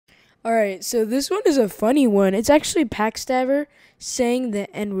All right, so this one is a funny one. It's actually Packstabber saying the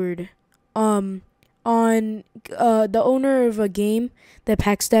N-word. Um, on the owner of a game that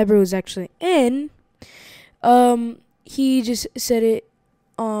Packstabber was actually in. He just said it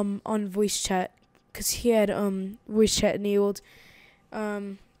on voice chat because he had voice chat enabled.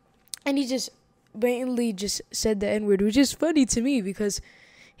 Um, and he just blatantly just said the N-word, which is funny to me because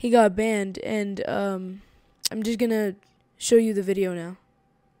he got banned. And I'm just gonna show you the video now.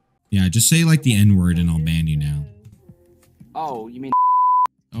 Yeah, just say like the N word and I'll ban you now. Oh, you mean?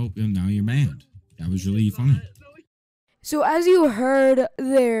 Oh, now you're banned. That was really funny. So as you heard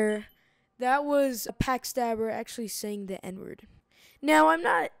there, that was a Packstabber actually saying the N-word. Now I'm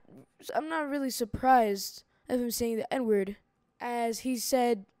not really surprised of him saying the N-word, as he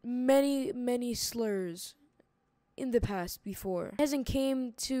said many slurs in the past before. It hasn't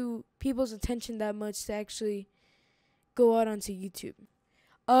came to people's attention that much to actually go out onto YouTube.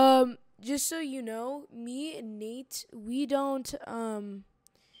 Just so you know, me and Nate, we're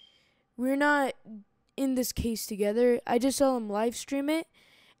not in this case together. I just saw him live stream it,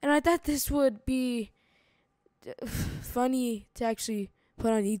 and I thought this would be funny to actually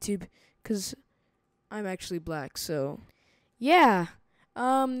put on YouTube, because I'm actually black. So yeah,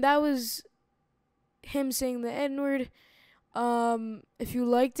 that was him saying the N-word. If you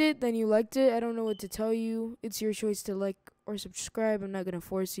liked it, then you liked it. I don't know what to tell you. It's your choice to like or subscribe. I'm not gonna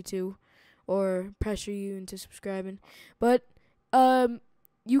force you to or pressure you into subscribing. But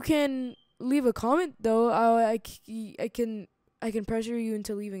you can leave a comment though. I can pressure you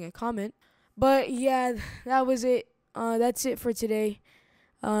into leaving a comment. But yeah, that was it. That's it for today.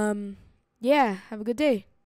 Yeah, have a good day.